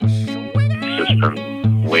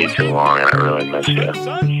been way too long, and I really miss you.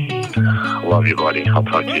 Love you, buddy. I'll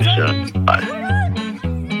talk to you soon. Bye.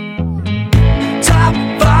 Top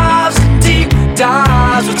fives and deep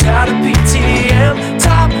dives without a PTM.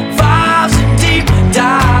 Top fives and deep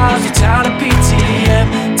dives without a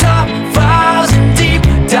PTM. Top fives and deep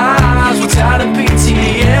dives without a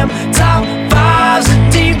PTM. Top fives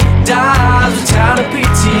and deep dives without a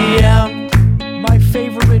PTM. My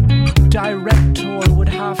favorite director would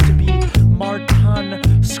have to be Martin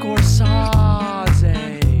Scorsese,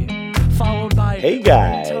 followed by Hey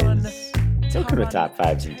guys, welcome to Top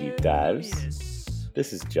Fives and Deep Dives.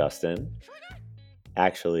 This is Justin,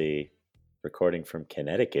 actually recording from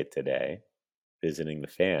Connecticut today, visiting the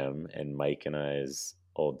fam and Mike and I's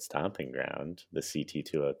old stomping ground, the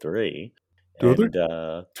CT203.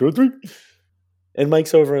 And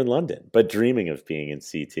Mike's over in London, but dreaming of being in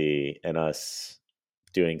CT and us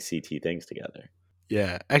doing CT things together.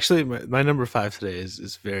 Yeah, actually, my number 5 today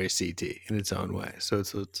is very CT in its own way, so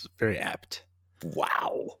it's very apt.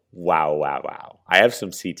 Wow. I have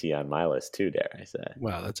some CT on my list too, dare I say.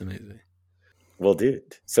 Wow, that's amazing. Well,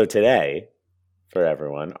 dude, so today, for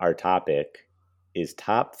everyone, our topic is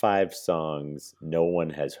top 5 songs no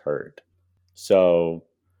one has heard. So,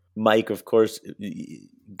 Mike, of course,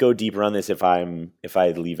 go deeper on this if I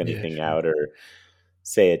leave anything out or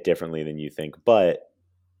say it differently than you think, but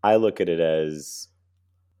I look at it as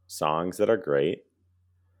songs that are great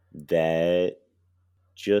that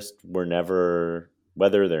just were never,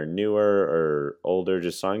 whether they're newer or older,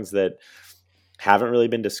 just songs that haven't really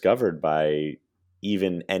been discovered by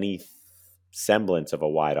even any semblance of a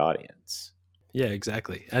wide audience. Yeah,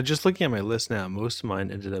 exactly. Just looking at my list now, most of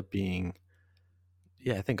mine ended up being,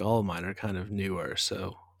 I think all of mine are kind of newer,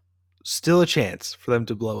 so still a chance for them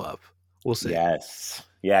to blow up. We'll see. Yes.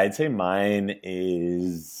 Yeah, I'd say mine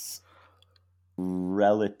is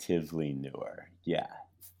relatively newer. Yeah,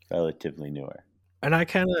 relatively newer. And I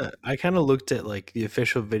kind of looked at like the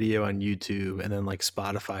official video on YouTube and then like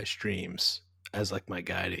Spotify streams as like my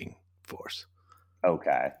guiding force.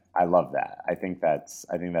 Okay, I love that. I think that's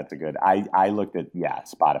a good. I looked at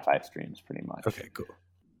Spotify streams pretty much. Okay, cool.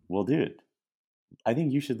 Well, dude, I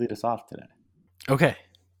think you should lead us off today. Okay,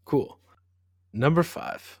 cool. Number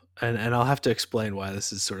 5, and I'll have to explain why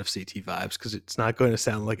this is sort of CT vibes because it's not going to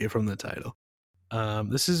sound like it from the title.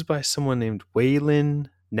 This is by someone named Waylon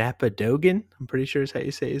Napadogan. I'm pretty sure is how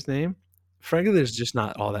you say his name. Frankly, there's just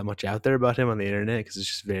not all that much out there about him on the internet because it's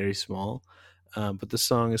just very small. But the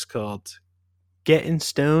song is called Getting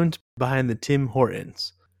Stoned Behind the Tim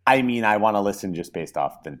Hortons. I mean, I want to listen just based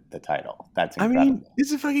off the title. That's incredible. I mean,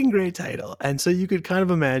 it's a fucking great title. And so you could kind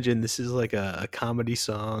of imagine this is like a comedy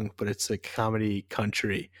song, but it's a comedy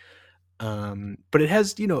country. But it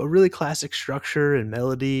has, a really classic structure and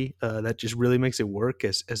melody that just really makes it work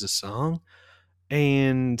as a song.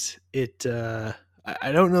 And it, I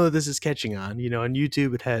don't know if this is catching on. On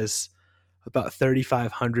YouTube, it has about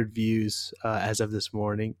 3,500 views as of this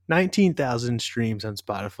morning, 19,000 streams on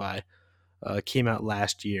Spotify. Came out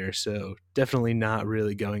last year, so definitely not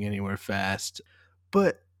really going anywhere fast.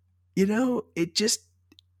 But, it's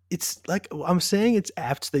like I'm saying it's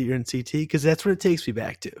apt that you're in CT because that's what it takes me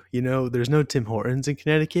back to. There's no Tim Hortons in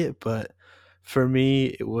Connecticut, but for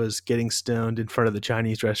me, it was getting stoned in front of the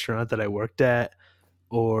Chinese restaurant that I worked at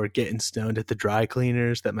or getting stoned at the dry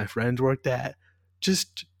cleaners that my friends worked at.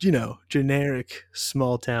 Just, generic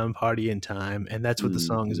small town party in time. And that's what the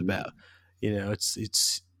song is about.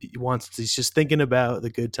 He's just thinking about the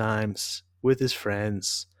good times with his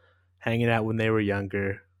friends, hanging out when they were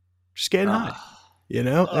younger, just getting high, and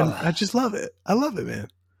I just love it. I love it, man.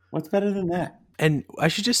 What's better than that? And I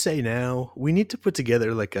should just say now, we need to put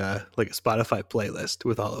together like a Spotify playlist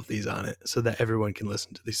with all of these on it so that everyone can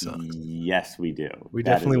listen to these songs. Yes, we do. We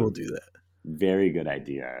definitely will do that. Very good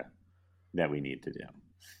idea that we need to do.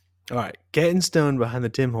 All right. Getting Stoned Behind the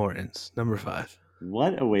Tim Hortons, number 5.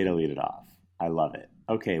 What a way to lead it off. I love it.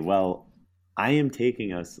 Okay, well, I am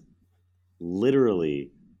taking us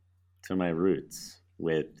literally to my roots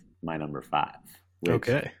with my number 5.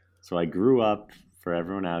 Okay. So I grew up, for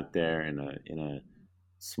everyone out there, in a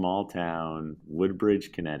small town,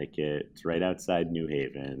 Woodbridge, Connecticut. It's right outside New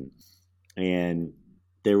Haven. And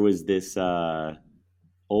there was this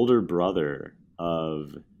older brother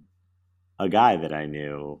of a guy that I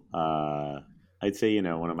knew. I'd say,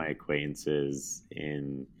 one of my acquaintances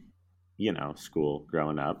in school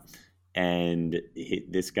growing up. And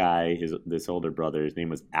this older brother, his name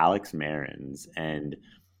was Alex Marins. And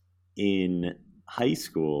in high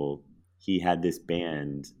school, he had this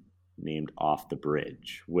band named Off the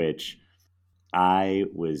Bridge, which I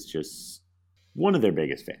was just one of their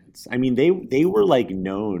biggest fans. I mean, they were like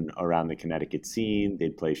known around the Connecticut scene.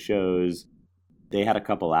 They'd play shows. They had a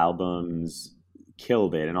couple albums,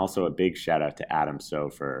 killed it, and also a big shout out to Adam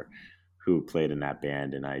Sofer, who played in that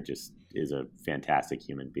band, and I just is a fantastic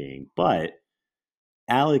human being. But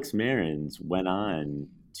Alex Marins went on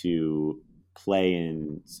to play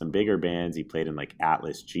in some bigger bands. He played in like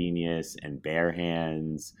Atlas Genius and Bare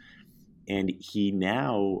Hands. And he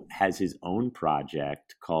now has his own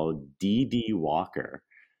project called D.D. Walker.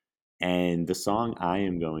 And the song I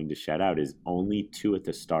am going to shout out is Only Two at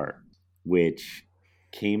the Start, which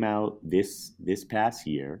came out this past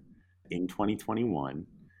year in 2021.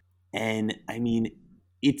 And I mean,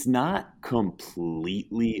 it's not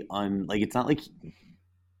completely it's not like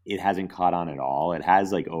it hasn't caught on at all. It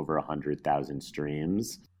has like over 100,000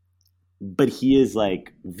 streams, but he is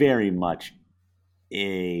like very much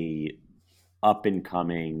a up and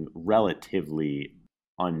coming, relatively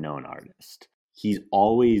unknown artist. He's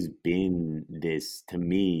always been this, to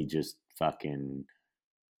me, just fucking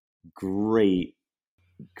great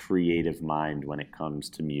creative mind when it comes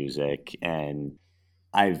to music. And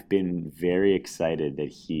I've been very excited that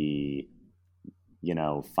he,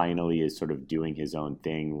 finally is sort of doing his own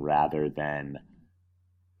thing rather than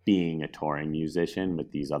being a touring musician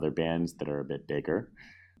with these other bands that are a bit bigger.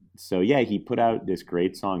 So yeah, he put out this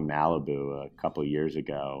great song Malibu a couple years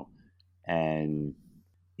ago, and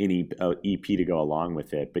an EP to go along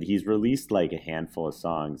with it. But he's released like a handful of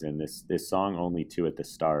songs, and this song Only Two at the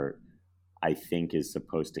Start, I think, is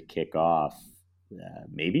supposed to kick off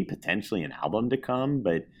maybe potentially an album to come.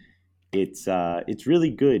 But it's really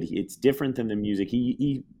good. It's different than the music.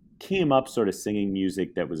 He came up sort of singing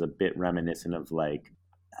music that was a bit reminiscent of like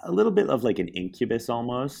a little bit of like an Incubus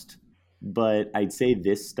almost. But I'd say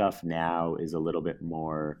this stuff now is a little bit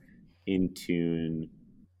more in tune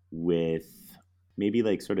with maybe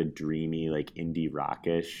like sort of dreamy, like indie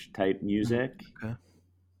rockish type music. Okay.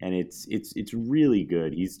 And it's really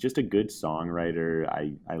good. He's just a good songwriter.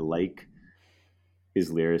 I like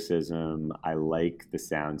his lyricism. I like the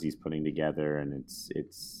sounds he's putting together, and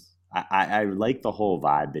I like the whole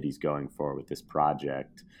vibe that he's going for with this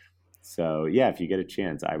project. So yeah, if you get a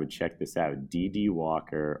chance, I would check this out. D.D.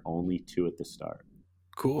 Walker, Only Two at the Start.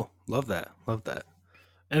 Cool. Love that.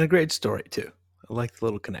 And a great story too. I like the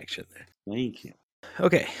little connection there. Thank you.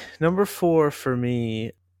 Okay, number 4 for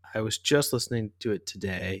me. I was just listening to it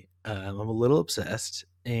today. I'm a little obsessed,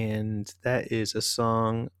 and that is a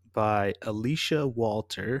song by Alicia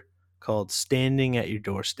Walter called "Standing at Your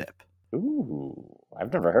Doorstep." Ooh,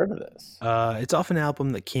 I've never heard of this. It's off an album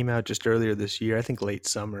that came out just earlier this year, I think late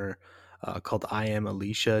summer, called I Am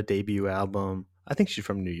Alicia, debut album. I think she's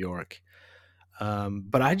from New York.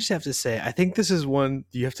 But I just have to say, I think this is one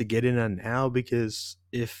you have to get in on now, because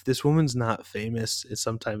if this woman's not famous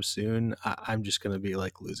sometime soon, I'm just going to be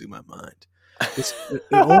like losing my mind. It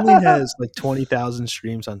only has like 20,000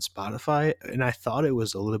 streams on Spotify, and I thought it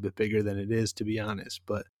was a little bit bigger than it is, to be honest.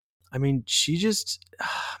 But I mean, it's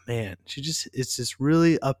this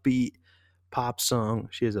really upbeat pop song.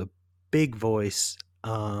 She has a big voice.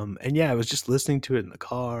 And yeah, I was just listening to it in the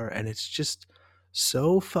car, and it's just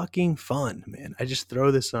so fucking fun, man. I just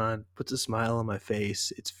throw this on, puts a smile on my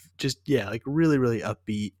face. It's just, yeah, like really, really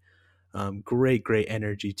upbeat. Great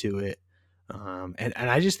energy to it. And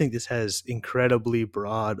I just think this has incredibly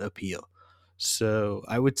broad appeal. So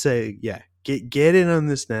I would say, yeah, get in on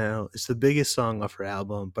this now. It's the biggest song off her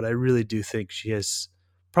album, but I really do think she has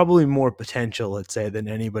probably more potential, let's say, than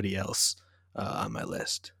anybody else on my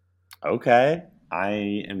list. Okay.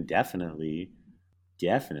 I am definitely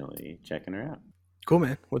checking her out. Cool,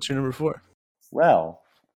 man. What's your number 4? Well,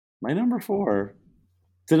 my number 4,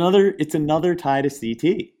 it's another tie to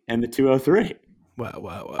CT and the 203.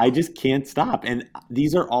 Wow. I just can't stop. And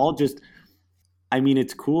these are all just, I mean,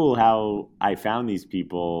 it's cool how I found these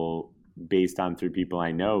people based on through people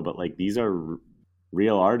I know, but like these are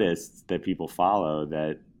real artists that people follow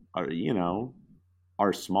that are,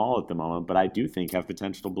 are small at the moment, but I do think have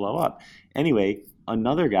potential to blow up. Anyway,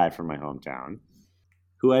 another guy from my hometown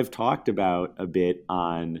who I've talked about a bit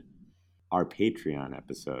on our Patreon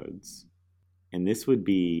episodes, and this would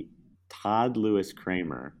be Todd Lewis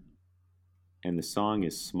Kramer, and the song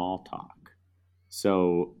is Small Talk.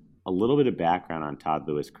 So a little bit of background on Todd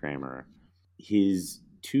Lewis Kramer. His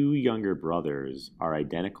 2 younger brothers are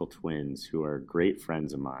identical twins who are great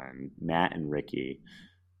friends of mine, Matt and Ricky.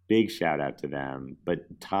 Big shout out to them.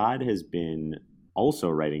 But Todd has been also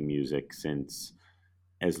writing music since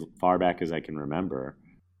as far back as I can remember,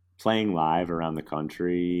 playing live around the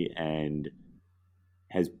country, and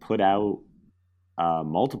has put out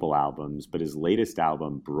multiple albums, but his latest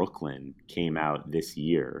album, Brooklyn, came out this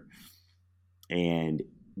year. And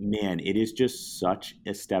man, it is just such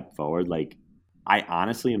a step forward. Like, I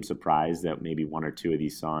honestly am surprised that maybe one or two of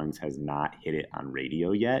these songs has not hit it on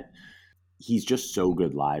radio yet. He's just so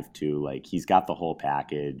good live too. Like, he's got the whole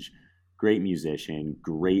package. Great musician,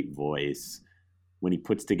 great voice. When he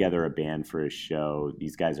puts together a band for his show,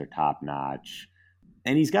 these guys are top notch.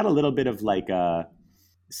 And he's got a little bit of like a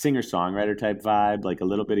singer-songwriter type vibe, like a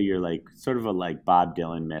little bit of your like sort of a like Bob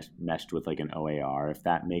Dylan meshed with like an OAR, if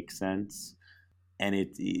that makes sense. And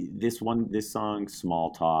this song,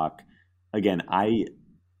 Small Talk, again, I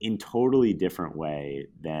in totally different way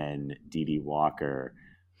than Dee Dee Walker,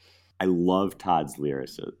 I love Todd's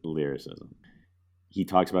lyricism. He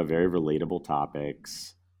talks about very relatable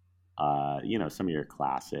topics, some of your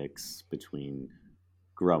classics between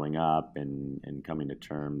growing up and coming to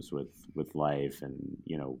terms with life and,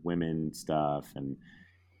 women stuff. And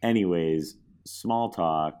anyways, Small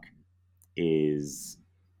Talk is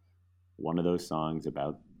one of those songs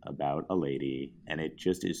about a lady, and it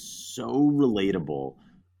just is so relatable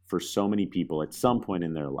for so many people at some point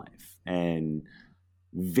in their life, and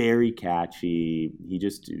very catchy.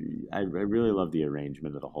 I really love the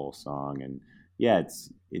arrangement of the whole song. And yeah,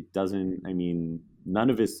 none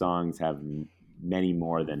of his songs have many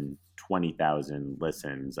more than 20,000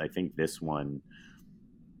 listens. I think this one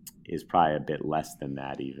is probably a bit less than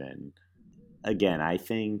that even. Again, I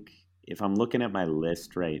think if I'm looking at my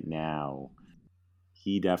list right now,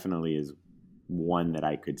 he definitely is one that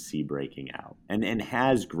I could see breaking out and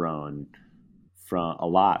has grown from a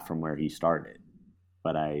lot from where he started.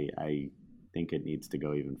 But I think it needs to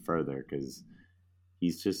go even further because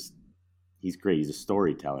he's great. He's a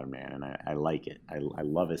storyteller, man, and I like it. I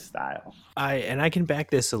love his style. I can back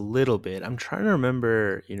this a little bit. I'm trying to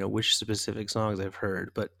remember, which specific songs I've heard,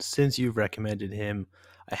 but since you've recommended him,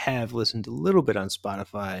 I have listened a little bit on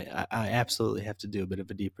Spotify. I absolutely have to do a bit of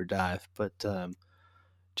a deeper dive, but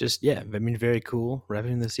very cool.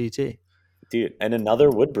 Repping the CT. Dude, and another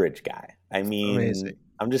Woodbridge guy. Amazing.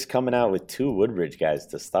 I'm just coming out with two Woodbridge guys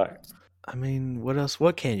to start. What else?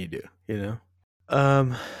 What can you do,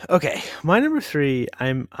 Okay, my number 3,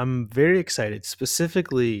 I'm very excited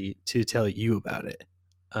specifically to tell you about it.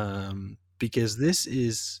 Because this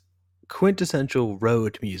is quintessential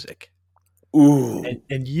road music. Ooh.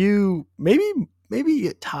 And you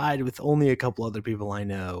maybe tied with only a couple other people I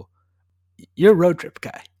know. You're a road trip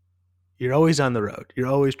guy. You're always on the road. You're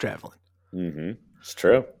always traveling. Mm-hmm. It's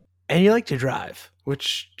true. And you like to drive,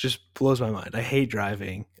 which just blows my mind. I hate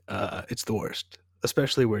driving. It's the worst,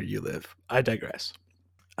 especially where you live. I digress.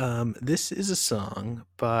 This is a song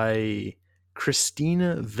by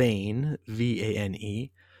Christina Vane, Vane,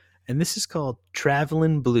 and this is called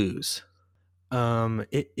Travelin' Blues.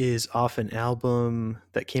 It is off an album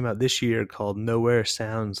that came out this year called Nowhere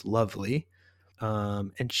Sounds Lovely.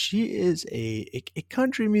 And she is a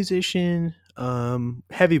country musician,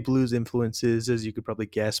 heavy blues influences, as you could probably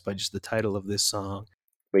guess by just the title of this song.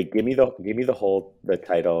 Wait, give me the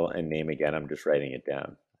title and name again. I'm just writing it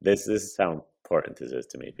down. This is how important this is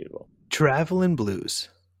to me, people. Travelin' Blues.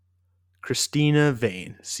 Christina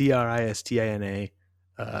Vane, Christina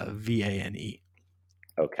Vane.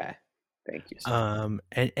 Okay. Thank you.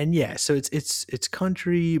 And yeah, so it's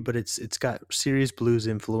country, but it's got serious blues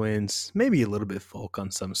influence, maybe a little bit folk on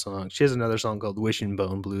some songs. She has another song called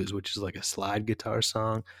Wishbone Blues, which is like a slide guitar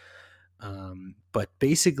song. But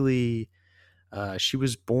basically, she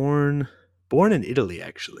was born in Italy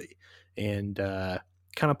actually, and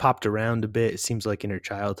kind of popped around a bit. It seems like in her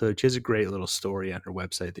childhood. She has a great little story on her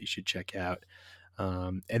website that you should check out.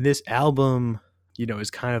 And this album,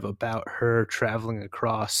 is kind of about her traveling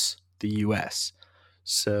across the U.S.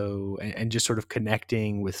 So, and just sort of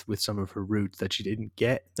connecting with some of her roots that she didn't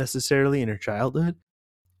get necessarily in her childhood.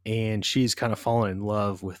 And she's kind of fallen in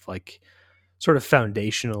love with like sort of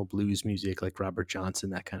foundational blues music like Robert Johnson,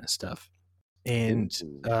 that kind of stuff. And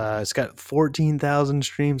it's got 14,000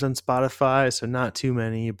 streams on Spotify, so not too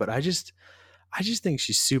many, but I just think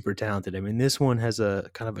she's super talented. I mean, this one has a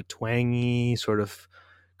kind of a twangy sort of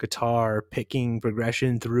guitar picking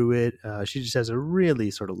progression through it. She just has a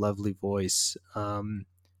really sort of lovely voice. And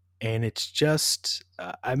it's just,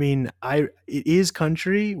 it is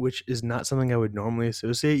country, which is not something I would normally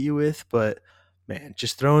associate you with, but man,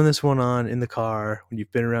 just throwing this one on in the car when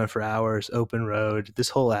you've been around for hours, open road, this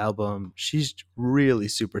whole album, she's really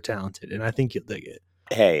super talented, and I think you'll dig it.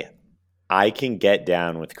 Hey, I can get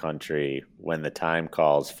down with country when the time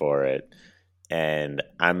calls for it, and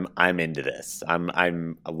I'm into this.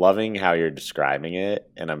 I'm loving how you're describing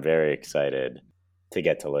it, and I'm very excited to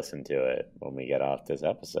get to listen to it when we get off this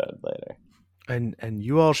episode later. And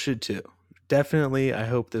you all should too. Definitely, I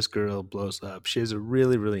hope this girl blows up. She has a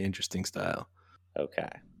really, really interesting style. Okay.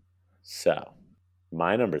 So,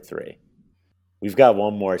 my number 3. We've got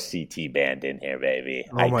one more CT band in here, baby.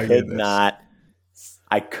 Oh my goodness.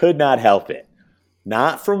 I could not help it.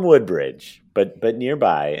 Not from Woodbridge, but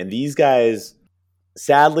nearby. And these guys,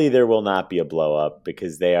 sadly, there will not be a blow up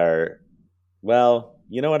because they are, well,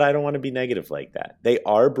 you know what? I don't want to be negative like that. They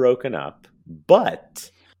are broken up,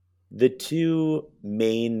 but the two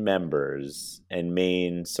main members and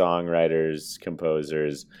main songwriters,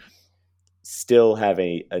 composers still have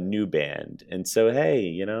a new band. And so,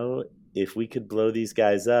 hey, if we could blow these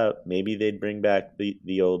guys up, maybe they'd bring back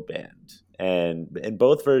the old band. And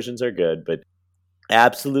both versions are good, but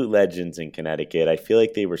absolute legends in Connecticut. I feel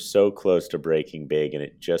like they were so close to breaking big and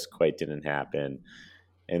it just quite didn't happen.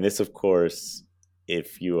 And this, of course,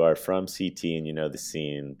 if you are from CT and you know the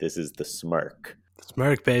scene, this is the Smirk.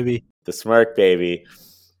 Smirk, baby. The Smirk, baby.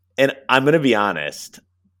 And I'm going to be honest,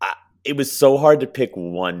 it was so hard to pick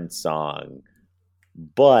one song,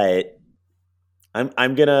 but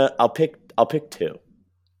I'll pick two.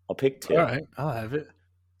 I'll pick two. All right, I'll have it.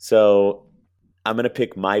 So I'm going to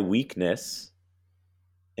pick My Weakness.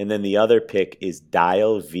 And then the other pick is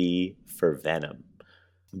Dial V for Venom.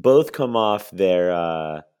 Both come off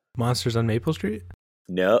their Monsters on Maple Street?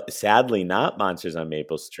 No, sadly not Monsters on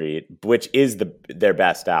Maple Street, which is their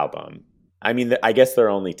best album. I mean, I guess they're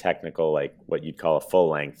only technical, like what you'd call a full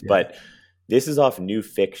length, yeah. But this is off New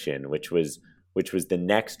Fiction, which was the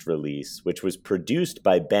next release, which was produced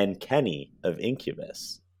by Ben Kenny of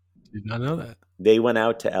Incubus. Did not know that. They went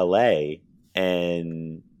out to LA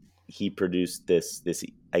and he produced this,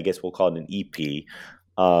 I guess we'll call it an EP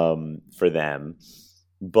for them.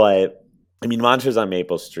 But I mean, Monsters on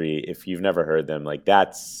Maple Street, if you've never heard them, like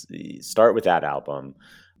start with that album.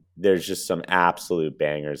 There's just some absolute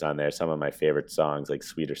bangers on there. Some of my favorite songs like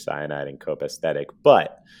Sweeter Cyanide and Cope Aesthetic.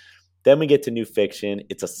 But then we get to New Fiction.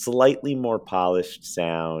 It's a slightly more polished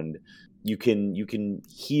sound. You can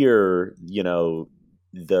hear,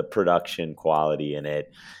 the production quality in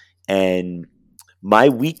it. And My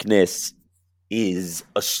Weakness is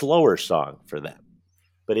a slower song for them.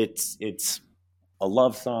 But it's a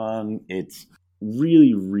love song. It's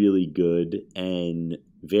really, really good and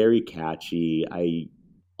very catchy. I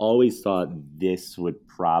always thought this would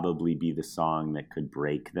probably be the song that could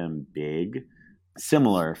break them big.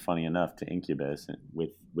 Similar, funny enough, to Incubus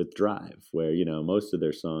with Drive, where, most of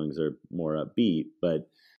their songs are more upbeat, but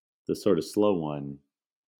the sort of slow one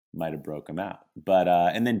might have broke them out. But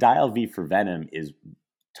and then Dial V for Venom is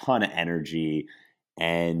ton of energy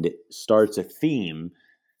and starts a theme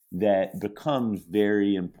that becomes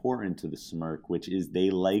very important to the Smirk, which is they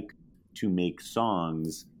like to make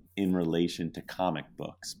songs in relation to comic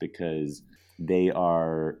books because they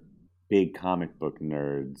are big comic book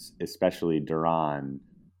nerds, especially Duran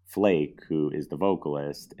Flake, who is the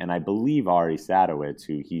vocalist, and I believe Ari Sadowitz,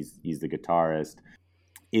 who he's the guitarist,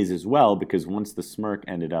 is as well, because once the Smirk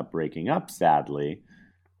ended up breaking up, sadly,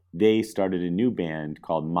 they started a new band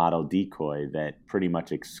called Model Decoy that pretty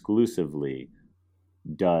much exclusively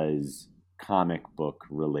does comic book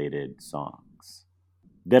related songs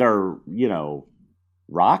that are,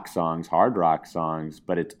 rock songs, hard rock songs,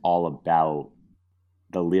 but it's all about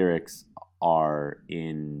the lyrics are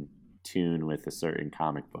in tune with a certain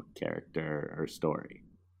comic book character or story.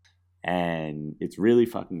 And it's really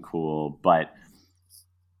fucking cool, but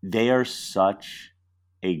they are such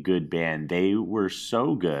a good band. They were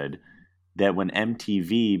so good that when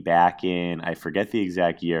MTV back in, I forget the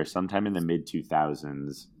exact year, sometime in the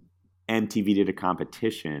mid-2000s, MTV did a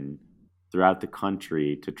competition throughout the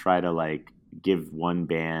country to try to give one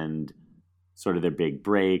band sort of their big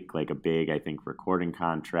break, like a big, I think, recording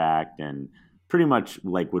contract, and pretty much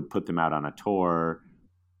would put them out on a tour,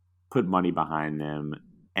 put money behind them,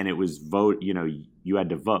 and it was you had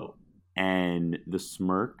to vote. And the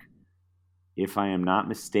Smirk, if I am not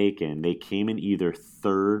mistaken, they came in either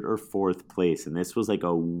third or fourth place. And this was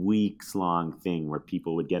a weeks-long thing where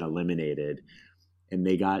people would get eliminated. And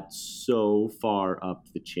they got so far up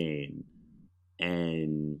the chain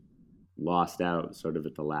and lost out sort of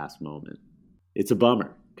at the last moment. It's a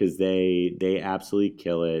bummer because they absolutely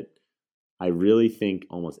kill it. I really think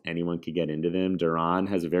almost anyone could get into them. Duran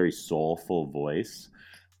has a very soulful voice.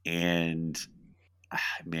 And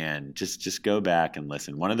man, just go back and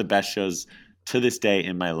listen. One of the best shows to this day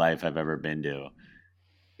in my life I've ever been to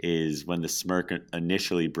is when the Smirk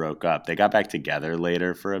initially broke up. They got back together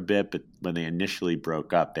later for a bit, but when they initially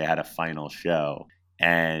broke up, they had a final show.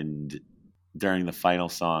 And during the final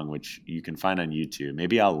song, which you can find on YouTube,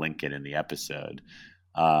 maybe I'll link it in the episode,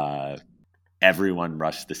 everyone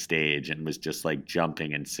rushed the stage and was just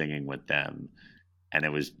jumping and singing with them. and it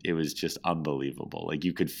was just unbelievable. Like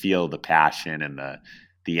you could feel the passion and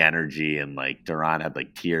the energy, and like Duran had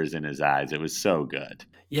like tears in his eyes. It was so good.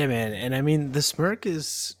 Yeah, man. And I mean, the smirk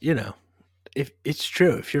is, if it's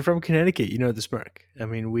true, if you're from Connecticut, you know the smirk. I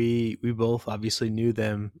mean, we both obviously knew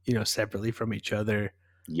them, separately from each other.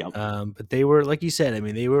 Yep. But they were, like you said, I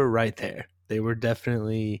mean, they were right there. They were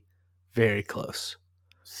definitely very close.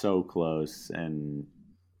 So close, and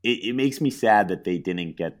it makes me sad that they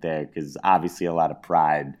didn't get there, because obviously a lot of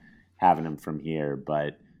pride having them from here.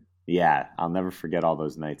 But yeah, I'll never forget all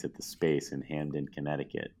those nights at the Space in Hamden,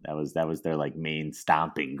 Connecticut. That was their like main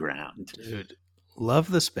stomping ground. Dude, love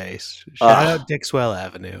the Space. Shout out Dixwell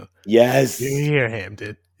Avenue. Yes. You're here,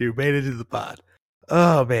 Hamden. You made it to the pod.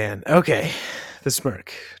 Oh, man. Okay. The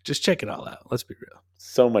smirk. Just check it all out. Let's be real.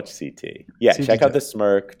 So much CT. Yeah, CT check out the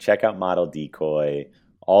smirk. Check out Model Decoy.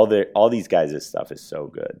 All these guys' stuff is so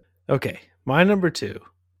good. Okay, my number 2.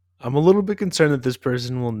 I'm a little bit concerned that this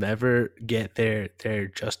person will never get their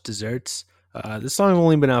just desserts. This song has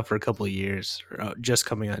only been out for a couple of years, or just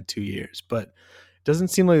coming on 2 years, but it doesn't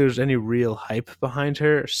seem like there's any real hype behind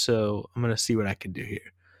her, so I'm going to see what I can do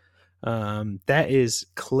here. That is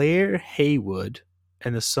Claire Haywood,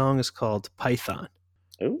 and the song is called Python.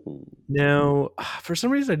 Ooh. Now, for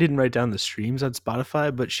some reason, I didn't write down the streams on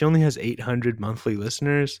Spotify, but she only has 800 monthly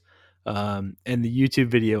listeners, and the YouTube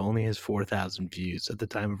video only has 4,000 views at the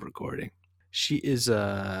time of recording. She is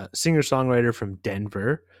a singer-songwriter from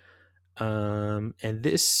Denver, and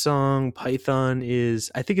this song, Python,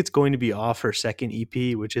 I think it's going to be off her second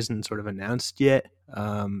EP, which isn't sort of announced yet,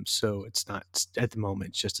 so it's not, at the moment,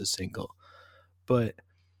 it's just a single. But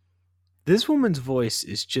this woman's voice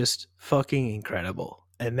is just fucking incredible.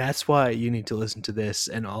 And that's why you need to listen to this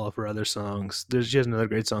and all of her other songs. She has another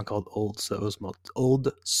great song called Old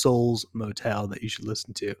Souls Motel that you should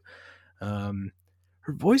listen to.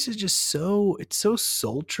 Her voice is just it's so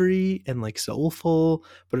sultry and like soulful,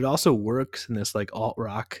 but it also works in this like alt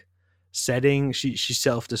rock setting. She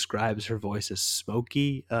self-describes her voice as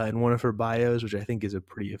smoky in one of her bios, which I think is a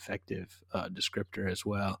pretty effective descriptor as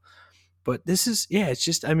well. But this is, it's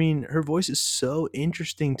just, I mean, her voice is so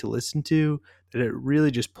interesting to listen to that it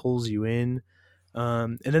really just pulls you in.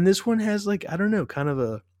 And then this one has like, I don't know, kind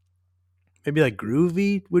of maybe like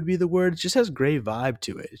groovy would be the word. It just has great vibe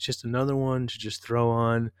to it. It's just another one to just throw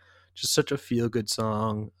on. Just such a feel-good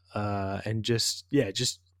song. And just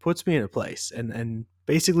puts me in a place. And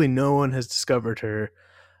basically no one has discovered her.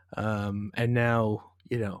 And now,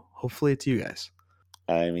 hopefully it's you guys.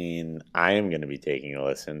 I mean, I am going to be taking a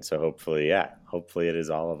listen, so hopefully it is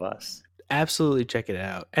all of us. Absolutely check it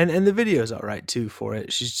out. And the video is all right too for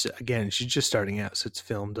it. She's just starting out, so it's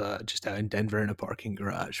filmed just out in Denver in a parking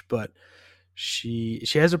garage, but she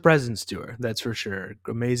has a presence to her, that's for sure.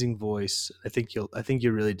 Amazing voice. I think you'll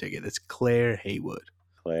really dig it. It's Claire Haywood.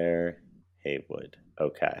 Claire Haywood.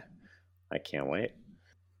 Okay. I can't wait.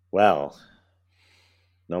 Well,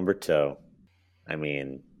 number 2. I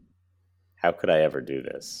mean, how could I ever do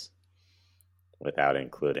this without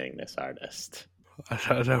including this artist?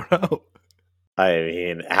 I don't know. I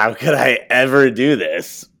mean, how could I ever do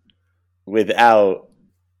this without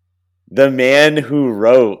the man who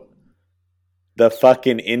wrote the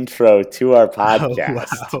fucking intro to our podcast?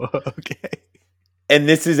 Oh, wow. Okay. And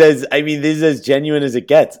this is as genuine as it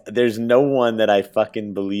gets. There's no one that I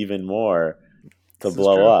fucking believe in more to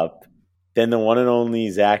blow up than the one and only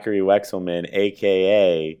Zachary Wexelman,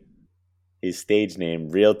 a.k.a. his stage name,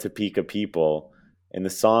 Real Topeka People. And the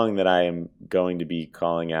song that I am going to be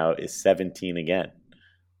calling out is 17 Again,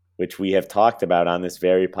 which we have talked about on this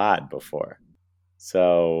very pod before.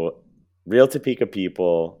 So, Real Topeka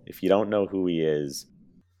People, if you don't know who he is,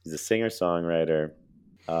 he's a singer-songwriter,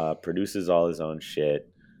 produces all his own shit.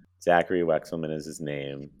 Zachary Wexelman is his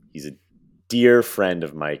name. He's a dear friend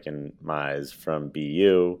of Mike and Mize from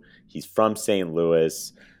BU. He's from St.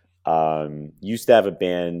 Louis. Used to have a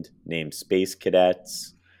band named Space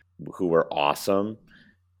Cadets who were awesome,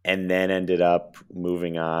 and then ended up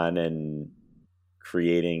moving on and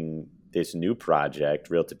creating this new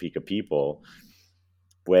project, Real Topeka People,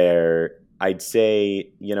 where I'd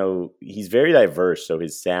say, he's very diverse, so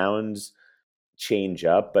his sounds change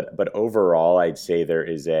up, but overall I'd say there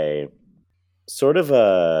is a sort of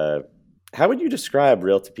how would you describe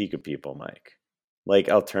Real Topeka People, Mike? Like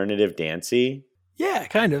alternative dancey? Yeah,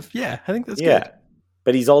 kind of. Yeah, I think that's good.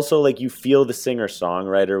 But he's also like, you feel the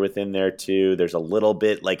singer-songwriter within there too. There's a little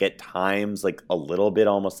bit, like at times, like a little bit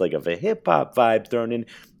almost like of a hip-hop vibe thrown in.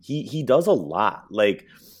 He does a lot. Like,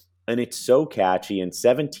 and it's so catchy. And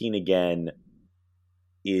 17 Again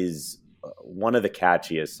is one of the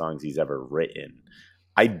catchiest songs he's ever written.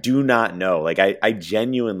 I do not know. Like, I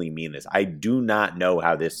genuinely mean this. I do not know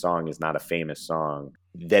how this song is not a famous song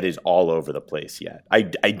that is all over the place yet.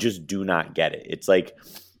 I just do not get it. It's like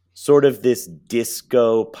sort of this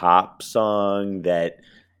disco pop song that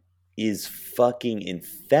is fucking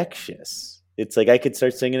infectious. It's like I could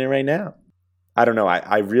start singing it right now. I don't know.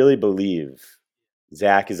 I really believe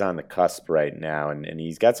Zach is on the cusp right now, and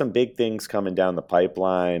he's got some big things coming down the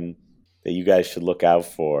pipeline that you guys should look out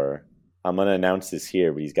for. I'm going to announce this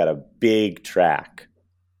here, but he's got a big track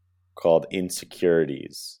called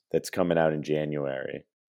Insecurities that's coming out in January.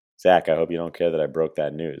 Zach, I hope you don't care that I broke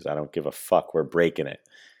that news. I don't give a fuck. We're breaking it.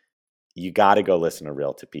 You got to go listen to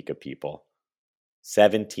Real Topeka, people.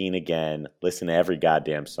 17 again. Listen to every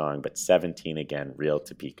goddamn song, but 17 again, Real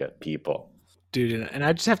Topeka, people. Dude, and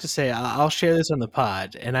I just have to say, I'll share this on the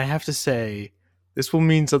pod, and I have to say, this will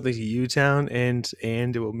mean something to you, Town, and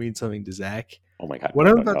it will mean something to Zach. Oh my God. What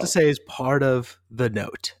I'm about to say is part of the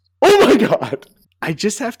note. Oh my God. I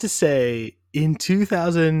just have to say, in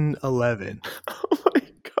 2011. Oh my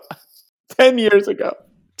God. 10 years ago.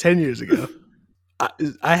 10 years ago.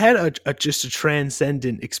 I had just a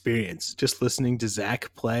transcendent experience just listening to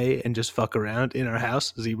Zach play and just fuck around in our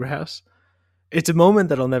house, Zebra House. It's a moment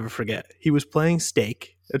that I'll never forget. He was playing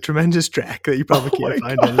Steak, a tremendous track that you probably can't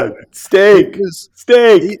find anywhere. Steak.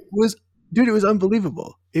 It was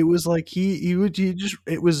unbelievable. It was like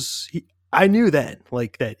I knew then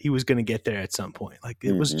like that he was going to get there at some point. Like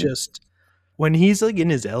it was just when he's like in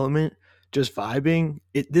his element, just vibing.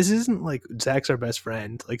 This isn't like Zach's our best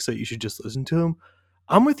friend, like so you should just listen to him.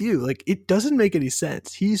 I'm with you. Like it doesn't make any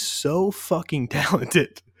sense. He's so fucking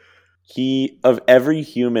talented. He, of every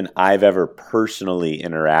human I've ever personally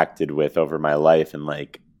interacted with over my life, and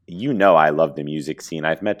like, you know, I love the music scene.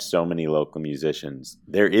 I've met so many local musicians.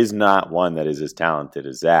 There is not one that is as talented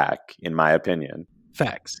as Zach, in my opinion.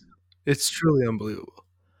 Facts. It's truly unbelievable.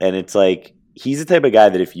 And it's like, he's the type of guy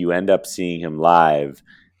that if you end up seeing him live,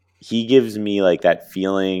 he gives me like that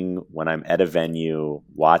feeling when I'm at a venue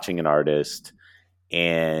watching an artist,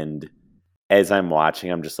 and as I'm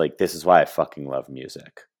watching, I'm just like, this is why I fucking love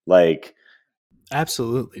music. Like,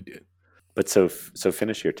 absolutely, dude. But so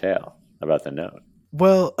finish your tale about the note.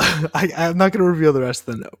 Well, I'm not going to reveal the rest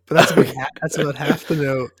of the note, but that's about half the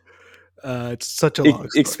note. It's such a long story.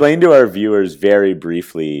 Explain to our viewers very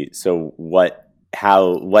briefly. So what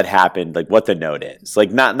happened? Like what the note is.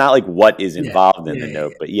 Like not like what is involved in the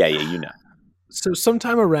note, but yeah, you know. So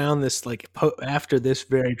sometime around this, like after this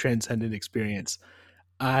very transcendent experience,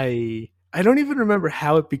 I don't even remember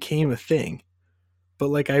how it became a thing. But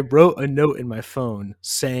like I wrote a note in my phone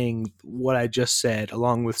saying what I just said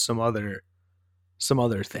along with some other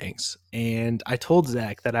things. And I told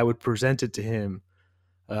Zach that I would present it to him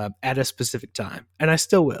at a specific time. And I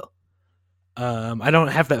still will. I don't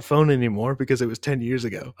have that phone anymore because it was 10 years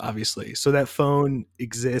ago, obviously. So that phone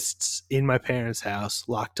exists in my parents' house,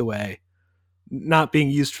 locked away, not being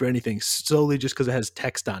used for anything, solely just because it has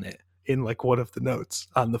text on it in like one of the notes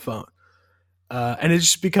on the phone. And it's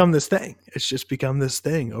just become this thing. It's just become this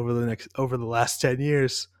thing over the last 10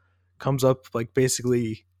 years. Comes up like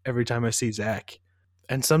basically every time I see Zach.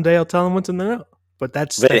 And someday I'll tell him what's in the note. But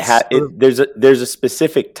there's a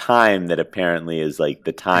specific time that apparently is like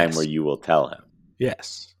the time where you will tell him.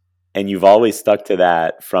 Yes. And you've always stuck to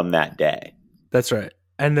that from that day. That's right.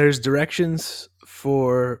 And there's directions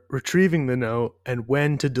for retrieving the note and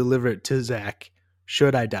when to deliver it to Zach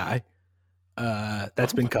should I die.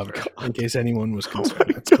 That's been covered in case anyone was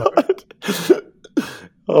concerned. That's covered.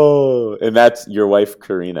 Oh, and that's your wife,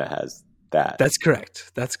 Karina, has that. That's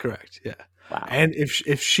correct. Yeah. Wow. And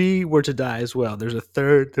if she were to die as well, there's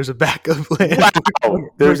a backup plan. Wow.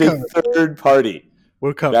 There's a third party.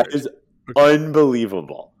 We're covered. That is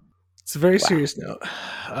unbelievable. It's a very serious note.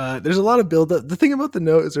 There's a lot of build-up. The thing about the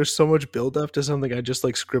note is there's so much build-up to something I just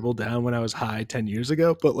like scribbled down when I was high 10 years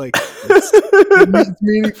ago. But like, it's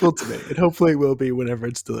meaningful to me. And hopefully it will be whenever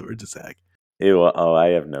it's delivered to Zach. It will. Oh, I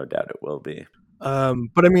have no doubt it will be.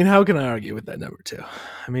 But I mean, how can I argue with that number two?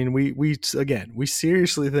 I mean, we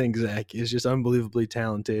seriously think Zach is just unbelievably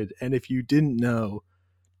talented. And if you didn't know,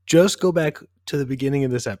 just go back to the beginning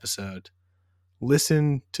of this episode,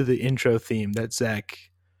 listen to the intro theme that Zach,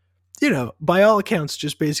 you know, by all accounts,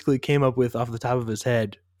 just basically came up with off the top of his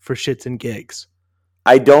head for shits and gigs.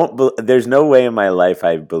 There's no way in my life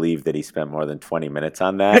I believe that he spent more than 20 minutes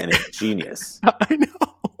on that, and it's genius. I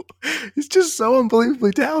know. He's just so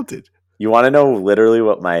unbelievably talented. You want to know literally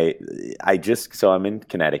what so I'm in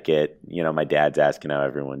Connecticut. You know, my dad's asking how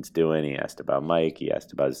everyone's doing. He asked about Mike. He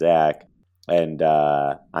asked about Zach. And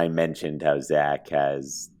I mentioned how Zach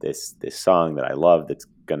has this song that I love that's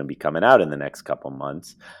going to be coming out in the next couple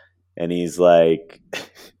months. And he's like,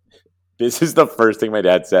 this is the first thing my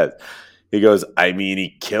dad says. He goes, I mean,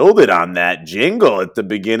 he killed it on that jingle at the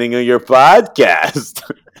beginning of your podcast.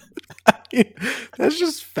 That's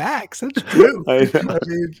just facts. That's true. I know. I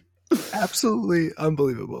mean, absolutely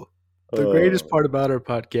unbelievable. The greatest part about our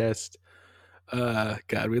podcast,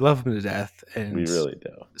 God, we love him to death. And We really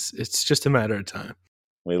do. it's just a matter of time.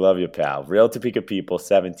 We love you, pal. Real Topeka People,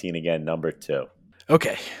 17 again, number 2.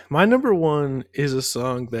 Okay, my number 1 is a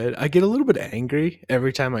song that I get a little bit angry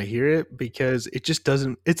every time I hear it because it just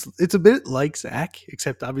doesn't. It's a bit like Zach,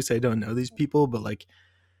 except obviously I don't know these people, but like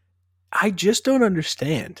I just don't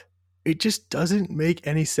understand. It just doesn't make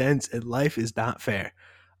any sense, and life is not fair.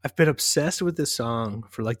 I've been obsessed with this song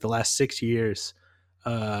for like the last 6 years.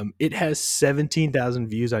 It has 17,000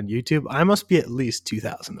 views on YouTube. I must be at least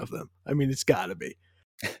 2,000 of them. I mean, it's got to be.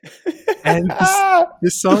 And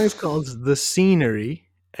this song is called The Scenery,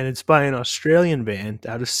 and it's by an Australian band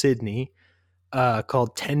out of Sydney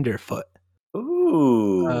called Tenderfoot.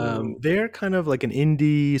 Ooh. They're kind of like an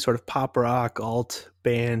indie sort of pop rock alt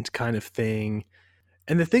band kind of thing.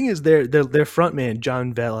 And the thing is, their frontman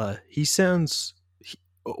John Vella,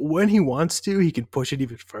 when he wants to, he can push it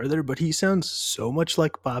even further, but he sounds so much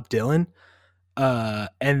like Bob Dylan.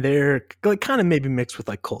 And they're like kind of maybe mixed with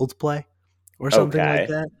like Coldplay or something like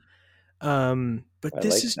that. But I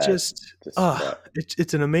this like is that. just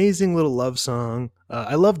it's an amazing little love song.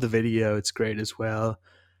 I love the video; it's great as well.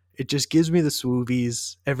 It just gives me the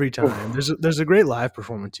swoovies every time. There's a great live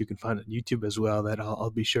performance you can find on YouTube as well that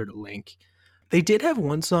I'll be sure to link. They did have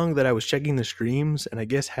one song that I was checking the streams and I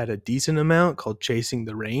guess had a decent amount called "Chasing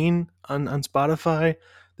the Rain" on Spotify.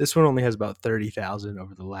 This one only has about 30,000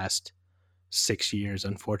 over the last 6 years,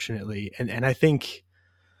 unfortunately, and I think.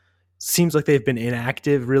 Seems like they've been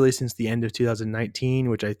inactive really since the end of 2019,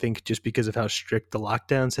 which I think just because of how strict the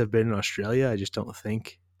lockdowns have been in Australia, I just don't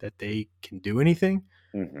think that they can do anything.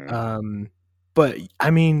 Mm-hmm. But I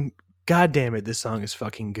mean, God damn it, this song is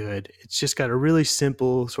fucking good. It's just got a really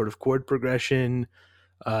simple sort of chord progression,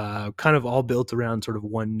 kind of all built around sort of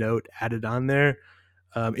one note added on there.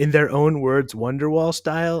 In their own words, Wonderwall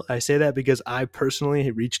style. I say that because I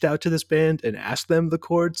personally reached out to this band and asked them the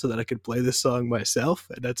chords so that I could play this song myself,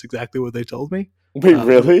 and that's exactly what they told me. Wait,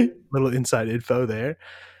 really? Little inside info there.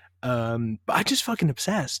 But I just fucking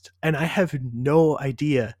obsessed, and I have no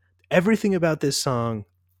idea. Everything about this song,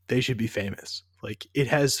 they should be famous. Like, it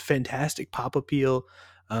has fantastic pop appeal,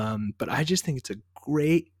 but I just think it's a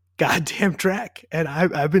great goddamn track, and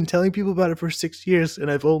I've been telling people about it for 6 years,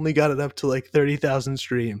 and I've only got it up to like 30,000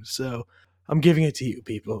 streams. So I'm giving it to you,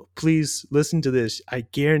 people. Please listen to this. I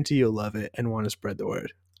guarantee you'll love it and want to spread the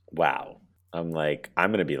word. Wow. I'm going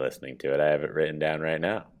to be listening to it. I have it written down right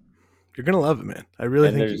now. You're gonna love it, man. I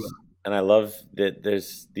really think you will. And I love that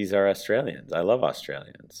these are Australians. I love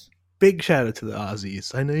Australians. Big shout out to the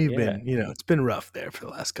Aussies. I know you've been, it's been rough there for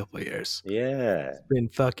the last couple of years. Yeah. It's been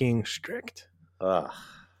fucking strict. Ugh.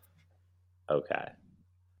 Okay.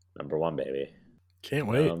 Number 1, baby. Can't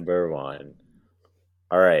wait. Number 1.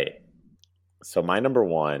 All right. So my number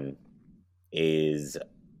 1 is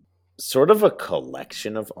sort of a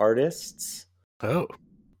collection of artists. Oh.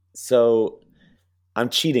 So I'm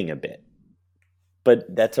cheating a bit,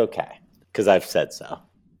 but that's okay because I've said so.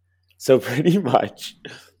 So pretty much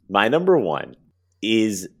my number 1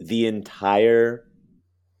 is the entire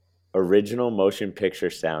original motion picture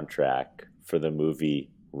soundtrack for the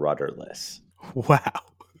movie Rudderless. Wow.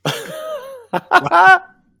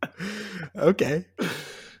 Okay.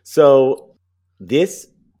 So this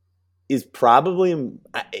is probably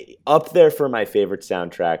up there for my favorite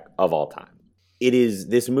soundtrack of all time. It is,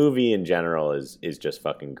 this movie in general is just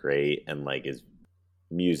fucking great, and like his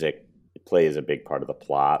music plays a big part of the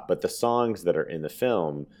plot, but the songs that are in the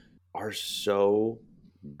film are so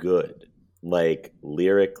good. Like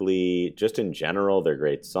lyrically, just in general, they're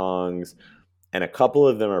great songs. And a couple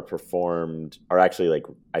of them are actually like,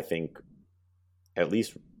 I think at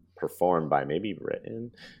least performed by, maybe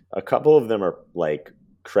written. A couple of them are like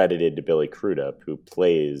credited to Billy Crudup, who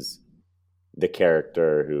plays the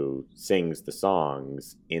character who sings the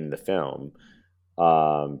songs in the film.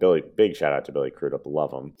 Big shout out to Billy Crudup,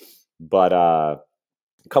 love him. But a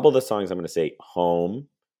couple of the songs I'm going to say, Home,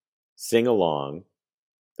 Sing Along,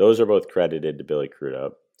 those are both credited to Billy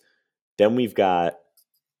Crudup. Then we've got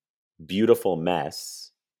Beautiful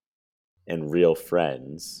Mess and Real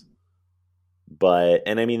Friends.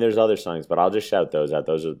 And I mean, there's other songs, but I'll just shout those out.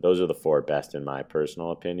 Those are the 4 best in my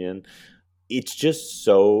personal opinion. It's just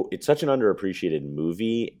it's such an underappreciated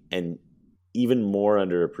movie, and even more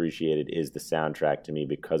underappreciated is the soundtrack to me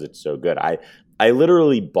because it's so good. I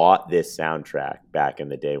literally bought this soundtrack back in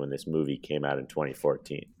the day when this movie came out in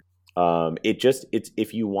 2014. It's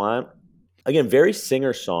if you want, again, very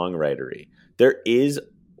singer-songwritery. There is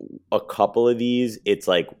a couple of these. It's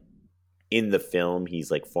like in the film, he's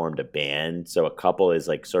like formed a band. So a couple is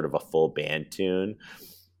like sort of a full band tune.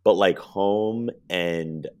 But like Home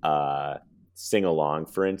and Sing Along,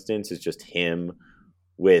 for instance, is just him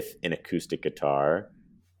with an acoustic guitar.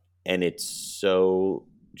 And it's so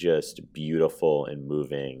just beautiful and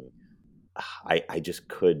moving. I just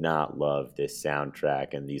could not love this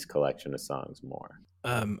soundtrack and these collection of songs more.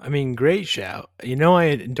 I mean, great shout. You know, I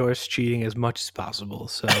endorse cheating as much as possible,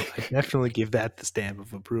 so I definitely give that the stamp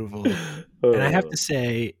of approval. And I have to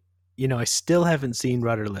say, you know, I still haven't seen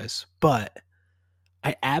Rudderless, but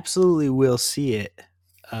I absolutely will see it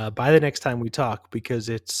by the next time we talk, because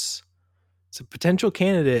it's a potential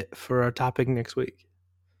candidate for our topic next week.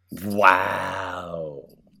 Wow.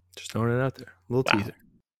 Just throwing it out there. A little teaser.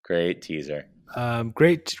 Great teaser.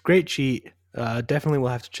 Great cheat. Definitely we'll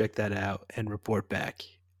have to check that out and report back.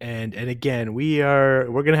 And again,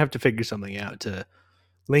 we're gonna have to figure something out to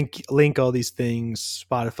link all these things,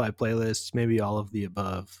 Spotify playlists, maybe all of the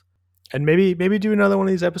above. And maybe do another one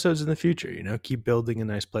of these episodes in the future, you know, keep building a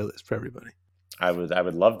nice playlist for everybody. I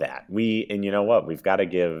would love that. And you know what? We've got to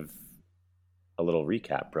give a little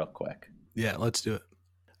recap real quick. Yeah, let's do it.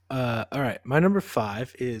 All right. My number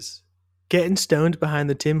 5 is Getting Stoned Behind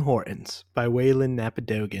the Tim Hortons by Waylon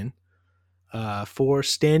Napadogan. 4,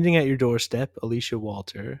 Standing at Your Doorstep, Alicia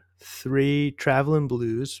Walter. 3, Travelin'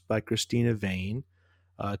 Blues by Christina Vane.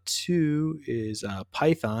 2 is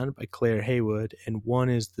Python by Claire Haywood. And 1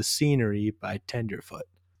 is The Scenery by Tenderfoot.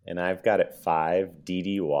 And I've got at 5,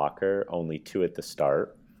 Dee Walker, Only 2 at the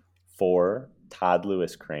Start. 4, Todd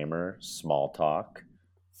Lewis Kramer, Small Talk.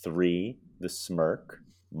 3, The Smirk,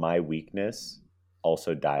 My Weakness,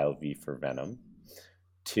 also Dial V for Venom.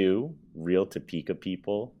 2, Real Topeka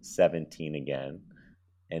People, 17 Again.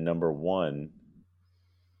 And number 1,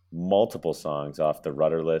 multiple songs off the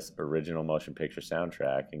Rudderless original motion picture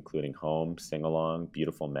soundtrack, including Home, Sing Along,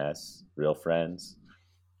 Beautiful Mess, Real Friends.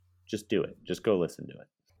 Just do it. Just go listen to it.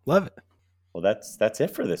 Love it. Well, that's it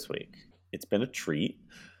for this week. It's been a treat.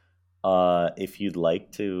 If you'd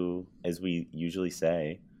like to, as we usually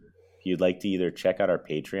say, if you'd like to either check out our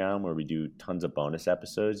Patreon where we do tons of bonus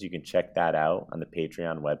episodes, you can check that out on the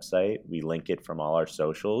Patreon website. We link it from all our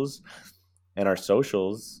socials. And our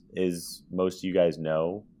socials, as most of you guys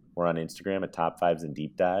know, we're on Instagram at Top Fives and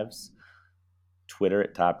Deep Dives, Twitter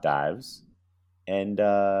at Top Dives. And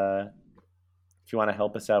if you want to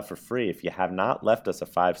help us out for free, if you have not left us a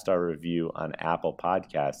 5-star review on Apple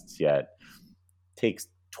Podcasts yet, it takes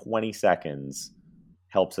 20 seconds,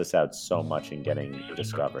 helps us out so much in getting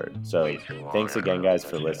discovered. So thanks again, guys,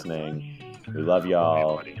 for listening. We love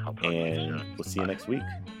y'all, and we'll see you next week.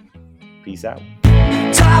 Peace out.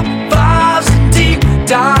 Top 5s and deep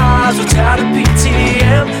dives without a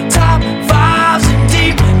PTM. Top 5s and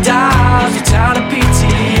deep dives without a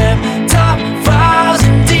PTM. Top 5s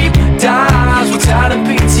and deep dives without a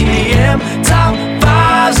PTM. Top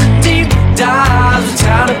 5s and deep dives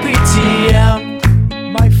without a PTM.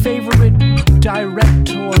 My favorite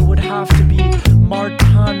director would have to be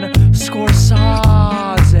Martin Scorsese,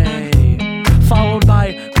 followed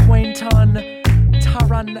by Quentin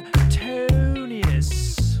Tarantinius.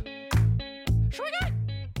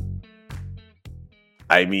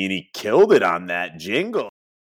 I mean, he killed it on that jingle.